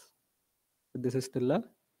this. This is still a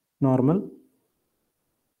normal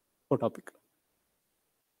photopic.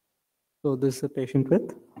 So this is a patient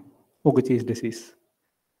with Oguchi's disease.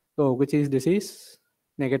 So Oguchi's disease,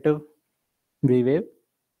 negative B wave.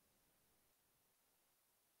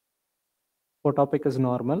 Photopic is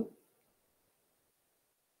normal.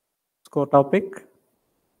 Scotopic,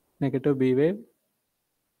 negative B wave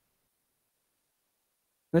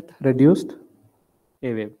with reduced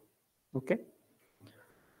A wave. Okay.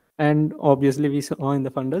 And obviously we saw in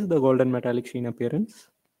the fundus the golden metallic sheen appearance.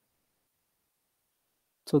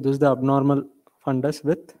 So this is the abnormal fundus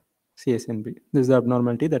with CSNB. This is the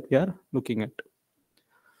abnormality that we are looking at.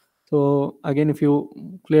 So again, if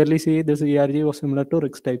you clearly see, this ERG was similar to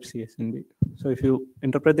Rick's type CSNB. So if you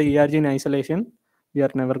interpret the ERG in isolation, we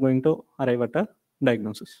are never going to arrive at a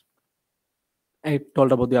diagnosis. I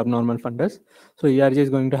told about the abnormal fundus. So ERG is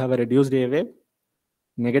going to have a reduced A wave,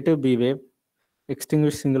 negative B wave,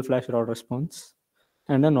 extinguished single flash rod response,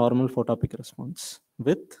 and a normal photopic response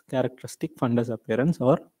with characteristic fundus appearance,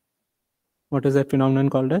 or what is that phenomenon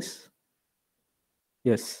called as?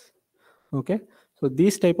 Yes. Okay. So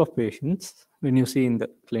these type of patients, when you see in the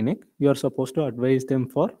clinic, you are supposed to advise them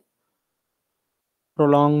for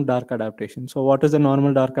prolonged dark adaptation. So what is the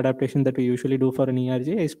normal dark adaptation that we usually do for an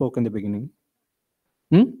ERG? I spoke in the beginning.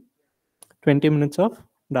 20 minutes of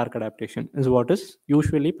dark adaptation is what is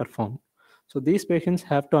usually performed. So these patients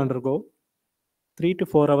have to undergo 3 to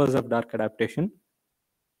 4 hours of dark adaptation.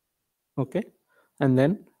 Okay. And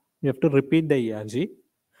then you have to repeat the ERG,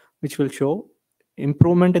 which will show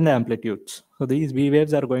improvement in the amplitudes. So these B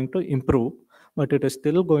waves are going to improve, but it is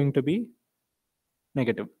still going to be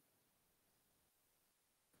negative.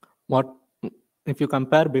 What if you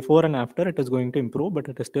compare before and after, it is going to improve, but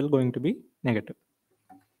it is still going to be negative.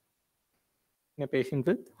 In a patient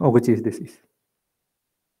with Oguchi's disease.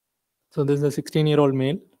 So this is a 16-year-old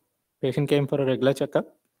male. Patient came for a regular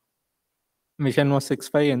checkup. Vision was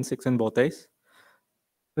 6.5 and 6 in both eyes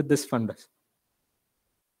with this fundus.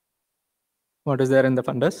 What is there in the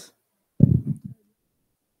fundus?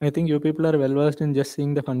 I think you people are well versed in just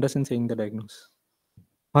seeing the fundus and saying the diagnosis.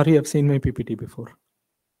 Or you have seen my PPT before.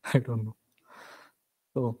 I don't know.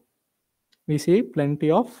 So we see plenty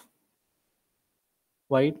of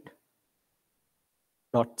white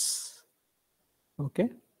dots. Okay.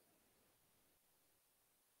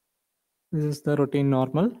 This is the routine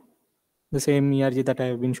normal, the same ERG that I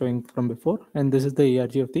have been showing from before, and this is the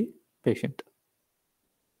ERG of the patient.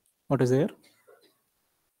 What is there?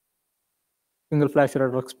 Single flash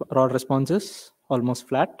rod responses almost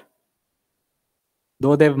flat.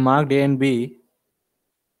 Though they've marked A and B,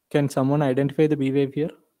 can someone identify the B wave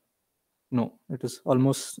here? No, it is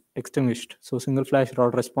almost extinguished. So single flash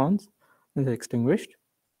rod response is extinguished.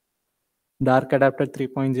 Dark adapted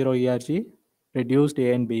 3.0 ERG, reduced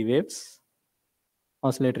A and B waves.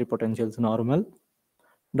 Oscillatory potentials normal.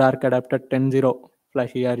 Dark adapted 10-0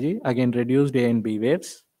 flash ERG, again reduced A and B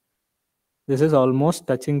waves. This is almost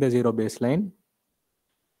touching the zero baseline.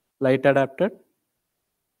 Light adapted,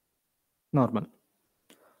 normal.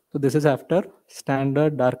 So this is after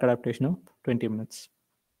standard dark adaptation of 20 minutes.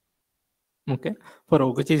 Okay. For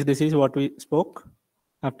Oguchi's disease, what we spoke,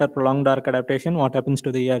 after prolonged dark adaptation, what happens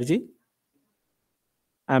to the ERG?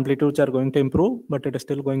 Amplitudes are going to improve, but it is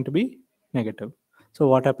still going to be negative. So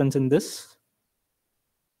what happens in this?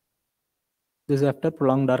 This is after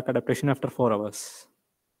prolonged dark adaptation after 4 hours.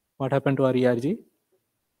 What happened to our ERG?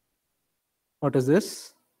 What is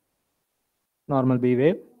this? Normal B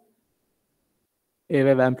wave. A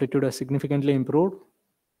wave amplitude has significantly improved.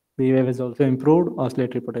 B wave is also improved.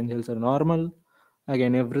 Oscillatory potentials are normal.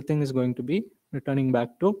 Again, everything is going to be returning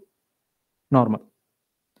back to normal.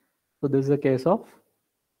 So this is the case of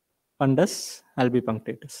fundus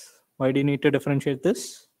albipunctatus. Why do you need to differentiate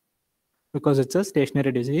this? Because it's a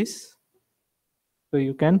stationary disease. So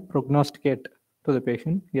you can prognosticate to the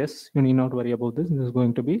patient, yes, you need not worry about this. This is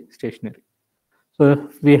going to be stationary. So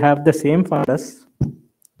if we have the same fundus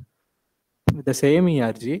with the same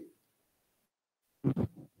ERG,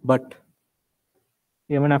 but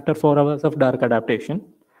even after 4 hours of dark adaptation,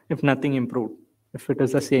 if nothing improved, if it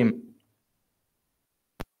is the same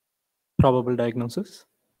probable diagnosis,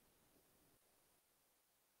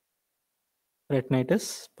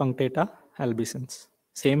 retinitis punctata albicans.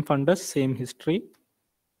 Same fundus, same history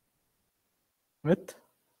with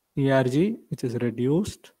ERG, which is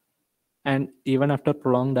reduced, and even after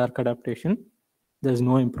prolonged dark adaptation, there's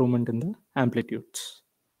no improvement in the amplitudes.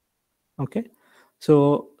 Okay,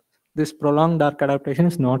 so this prolonged dark adaptation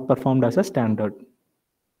is not performed as a standard.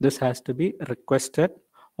 This has to be requested,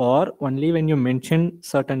 or only when you mention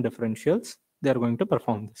certain differentials, they are going to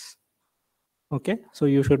perform this. Okay, so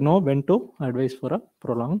you should know when to advise for a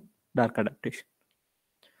prolonged dark adaptation.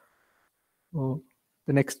 So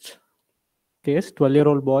the next case,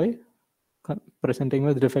 12-year-old boy presenting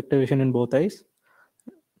with defective vision in both eyes.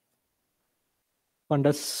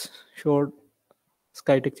 Fundus showed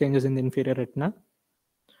skytic changes in the inferior retina.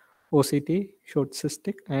 OCT showed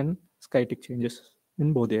cystic and skytic changes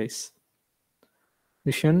in both the eyes.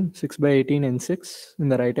 Vision 6/18 N6 in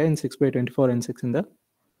the right eye and 6/24 N6 in the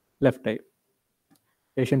left eye.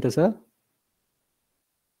 Patient is a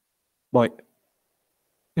boy.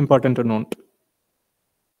 Important to note.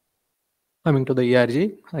 Coming to the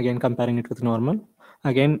ERG, again comparing it with normal.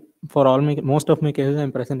 Again, for most of my cases,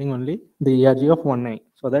 I'm presenting only the ERG of one eye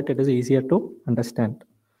so that it is easier to understand.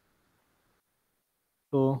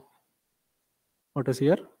 So, what is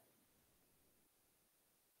here?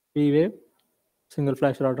 P wave, single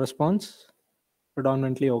flash rod response,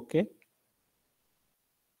 predominantly okay.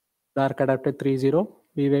 Dark adapted 3.0,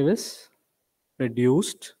 B wave is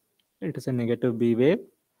reduced. It is a negative B wave.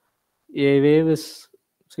 A wave is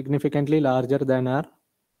significantly larger than our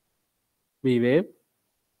B wave.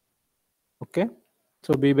 Okay,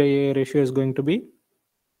 so B by A ratio is going to be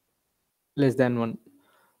less than 1.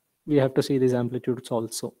 We have to see these amplitudes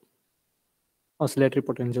also. Oscillatory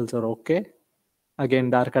potentials are okay. Again,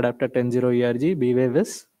 dark adapted 10.0 ERG, B wave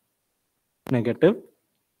is negative.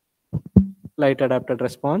 Light adapted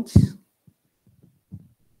response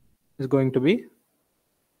is going to be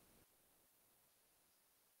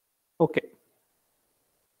okay.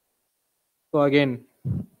 So again,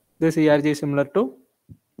 this ERG is similar to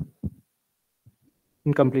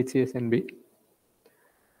incomplete CSNB.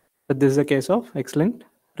 But this is a case of excellent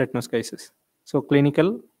retinoschisis. So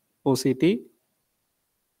clinical OCT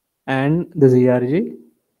and this ERG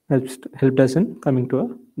helped us in coming to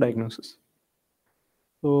a diagnosis.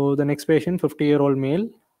 So the next patient, 50-year-old male,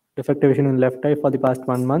 defective vision in left eye for the past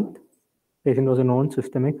 1 month. Patient was a known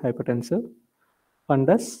systemic hypertensive.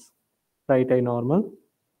 Fundus, right eye normal,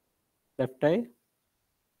 left eye,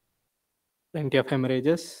 plenty of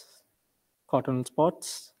hemorrhages, cortical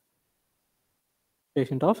spots.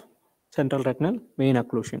 Patient of central retinal vein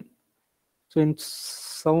occlusion. So with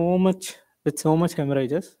so much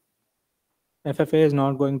hemorrhages, FFA is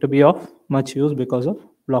not going to be of much use because of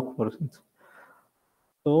block fluorescence.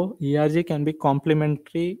 So ERG can be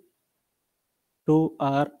complementary to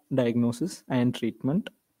our diagnosis and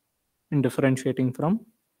treatment in differentiating from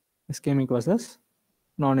ischemic versus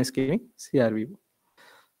non-ischemic CRVO.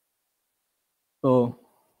 So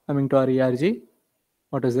coming to our ERG,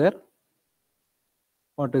 what is there?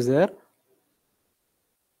 What is there?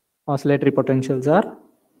 Oscillatory potentials are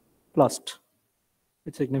lost.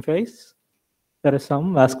 It signifies there is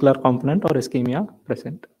some vascular component or ischemia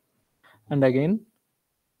present. And again,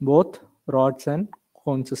 both rods and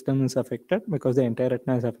cone system is affected because the entire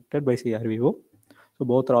retina is affected by CRVO. So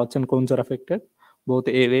both rods and cones are affected. Both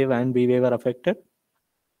A wave and B wave are affected.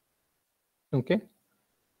 Okay.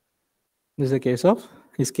 This is a case of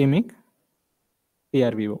ischemic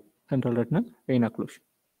CRVO, central retinal vein occlusion.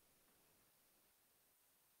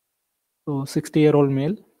 So 60-year-old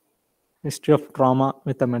male, history of trauma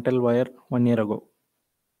with a metal wire 1 year ago.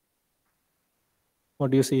 What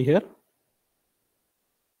do you see here?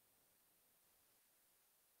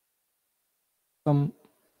 Some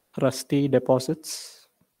rusty deposits,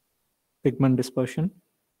 pigment dispersion,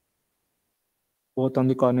 both on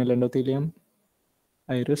the corneal endothelium,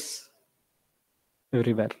 iris,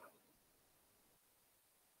 everywhere.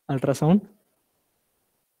 Ultrasound,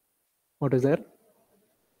 what is there?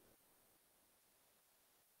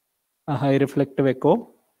 A high reflective echo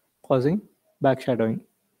causing backshadowing.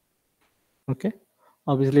 Okay,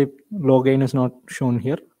 obviously low gain is not shown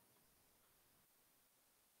here.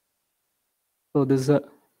 So this is a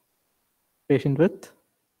patient with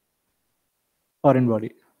foreign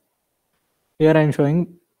body. Here I am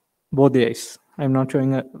showing both the eyes. I am not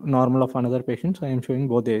showing a normal of another patient. So I am showing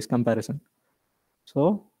both the eyes comparison.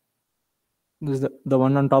 So this is the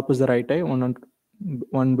one on top is the right eye,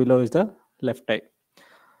 one below is the left eye.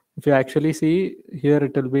 If you actually see here,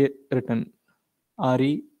 it will be written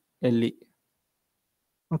RELE.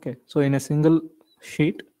 Okay, so in a single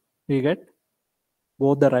sheet, we get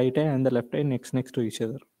both the right eye and the left eye next to each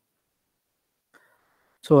other.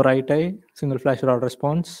 So right eye, single flash rod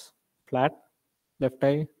response, flat, left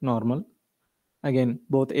eye, normal. Again,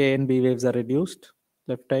 both A and B waves are reduced,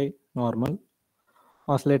 left eye, normal.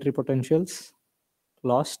 Oscillatory potentials,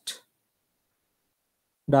 lost.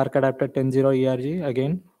 Dark adapted 10-0 ERG,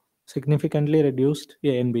 again, significantly reduced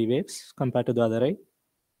A and B waves compared to the other eye.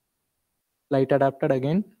 Light adapted,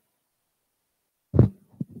 again,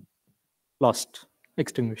 lost,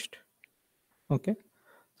 extinguished. Okay,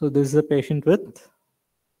 so this is a patient with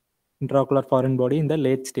intraocular foreign body in the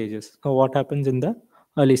late stages. So what happens in the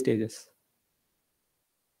early stages?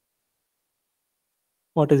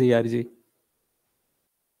 What is ERG?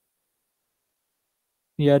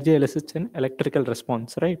 ERG elicits an electrical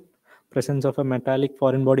response, right? Presence of a metallic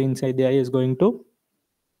foreign body inside the eye is going to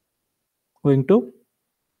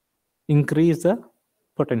increase the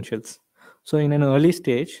potentials. So in an early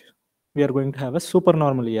stage, we are going to have a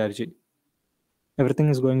supernormal ERG. Everything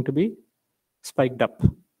is going to be spiked up.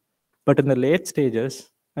 But in the late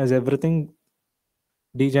stages, as everything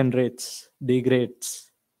degenerates,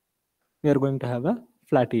 degrades, we are going to have a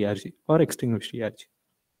flat ERG or extinguished ERG.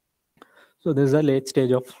 So this is a late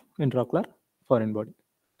stage of intraocular foreign body.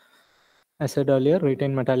 As said earlier,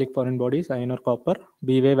 retain metallic foreign bodies, iron or copper,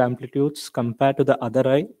 B wave amplitudes compared to the other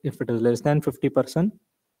eye, if it is less than 50%,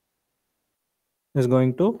 is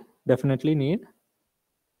going to definitely need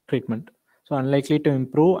treatment. So unlikely to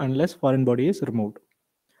improve unless foreign body is removed.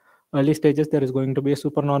 Early stages, there is going to be a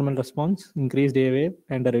supernormal response, increased A wave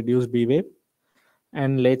and a reduced B wave.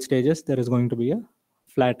 And late stages, there is going to be a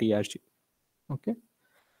flat ERG. Okay.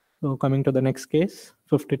 So coming to the next case,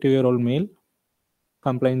 52-year-old male,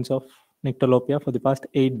 complaints of nyctalopia for the past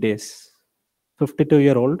 8 days.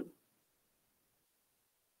 52-year-old,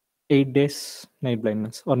 8 days night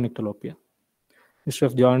blindness or nyctalopia. History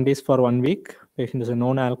of jaundice for 1 week. Patient is a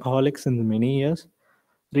known alcoholic since many years.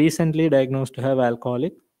 Recently diagnosed to have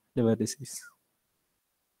alcoholic liver disease.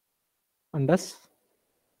 Fundus.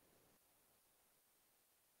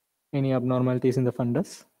 Any abnormalities in the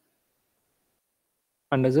fundus?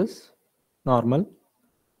 Fundus is normal.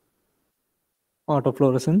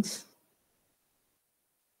 Autofluorescence,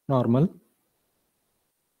 normal.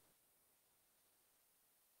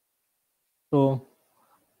 So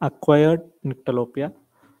acquired nyctalopia,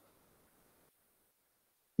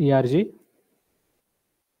 ERG.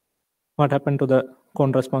 What happened to the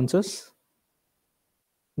cone responses?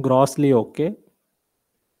 Grossly okay.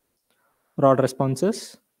 Rod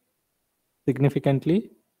responses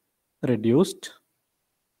significantly reduced.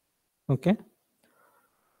 Okay.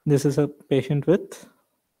 This is a patient with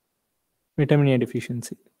vitamin A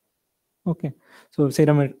deficiency. Okay. So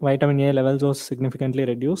serum vitamin A levels was significantly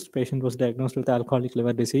reduced. Patient was diagnosed with alcoholic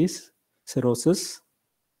liver disease, cirrhosis.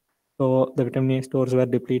 So the vitamin A stores were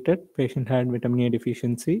depleted. Patient had vitamin A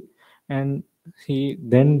deficiency, and he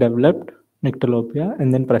then developed nyctalopia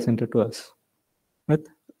and then presented to us with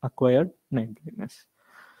acquired night blindness.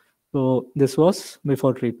 So this was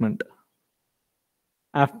before treatment.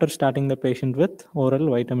 After starting the patient with oral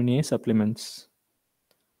vitamin A supplements.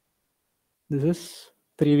 This is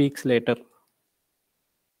 3 weeks later.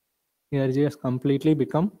 ERG has completely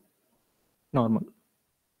become normal.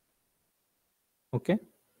 Okay.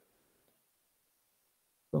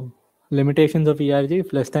 So limitations of ERG,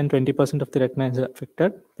 if less than 20% of the retina is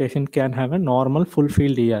affected, patient can have a normal full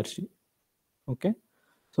field ERG. Okay.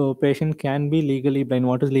 So patient can be legally blind.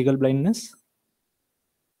 What is legal blindness?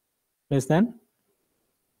 Less than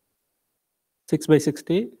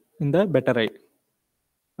 6/60 in the better eye.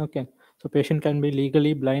 Okay. So patient can be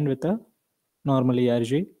legally blind with a normal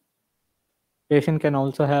ERG. Patient can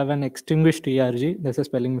also have an extinguished ERG. There's a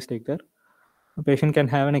spelling mistake there. A patient can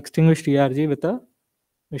have an extinguished ERG with a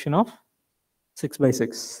vision of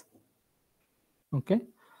 6/6. Okay.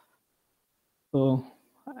 So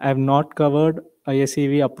I have not covered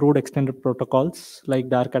ISEV approved extended protocols like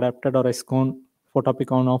dark adapted or SCON,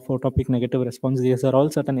 photopic on off, photopic negative response. These are all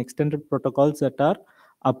certain extended protocols that are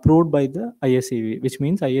approved by the ISEV, which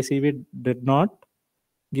means ISEV did not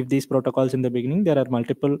give these protocols in the beginning. There are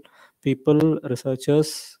multiple people,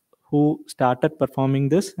 researchers who started performing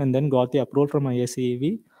this and then got the approval from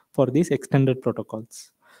ISEV for these extended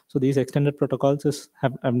protocols. So these extended protocols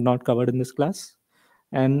have not covered in this class,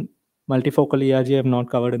 and multifocal ERG I have not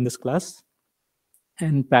covered in this class,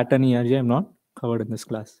 and pattern ERG I have not covered in this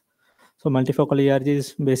class. So multifocal ERG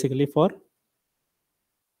is basically for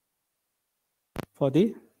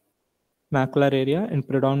the macular area and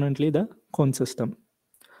predominantly the cone system.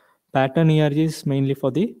 Pattern ERG is mainly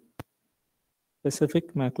for the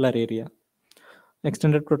specific macular area.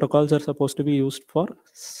 Extended protocols are supposed to be used for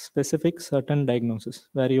specific certain diagnosis,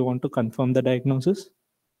 where you want to confirm the diagnosis.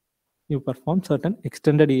 You perform certain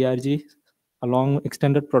extended ERG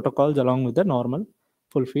extended protocols along with the normal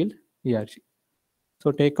full field ERG.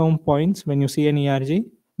 So take home points when you see an ERG.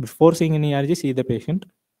 Before seeing an ERG, see the patient,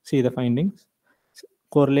 see the findings,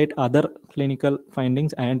 correlate other clinical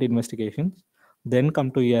findings and investigations, then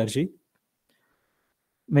come to ERG.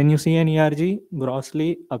 When you see an ERG,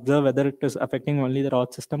 grossly observe whether it is affecting only the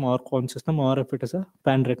rod system or cone system, or if it is a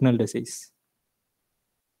pan-retinal disease.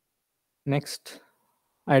 Next,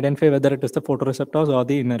 identify whether it is the photoreceptors or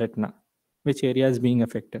the inner retina, which area is being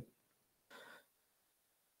affected.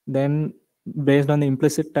 Then, based on the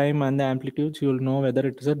implicit time and the amplitudes, you will know whether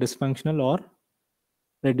it is a dysfunctional or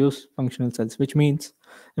reduced functional cells, which means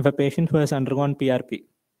if a patient who has undergone PRP,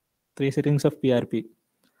 3 sittings of PRP,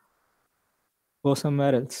 goes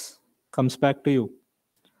somewhere else, comes back to you,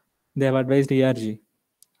 they have advised ERG,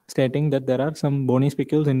 stating that there are some bony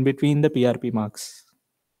spicules in between the PRP marks.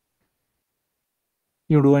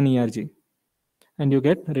 You do an ERG and you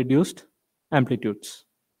get reduced amplitudes.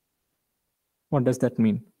 What does that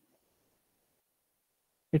mean?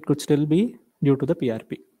 It could still be due to the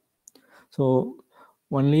PRP. So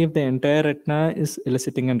only if the entire retina is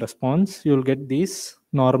eliciting a response, you will get these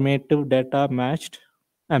normative data matched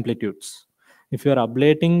amplitudes. If you are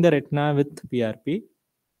ablating the retina with PRP,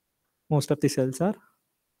 most of the cells are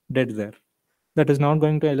dead there. That is not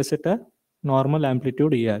going to elicit a normal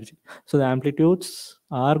amplitude ERG. So the amplitudes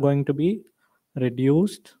are going to be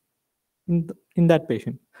reduced in that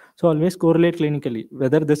patient. So always correlate clinically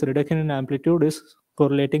whether this reduction in amplitude is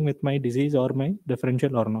correlating with my disease or my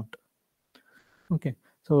differential or not. Okay,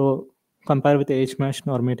 so compare with age-matched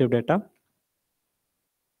normative data.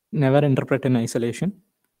 Never interpret in isolation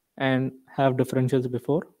and have differentials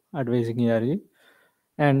before advising ERG,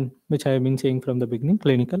 and which I have been saying from the beginning,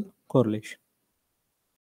 clinical correlation.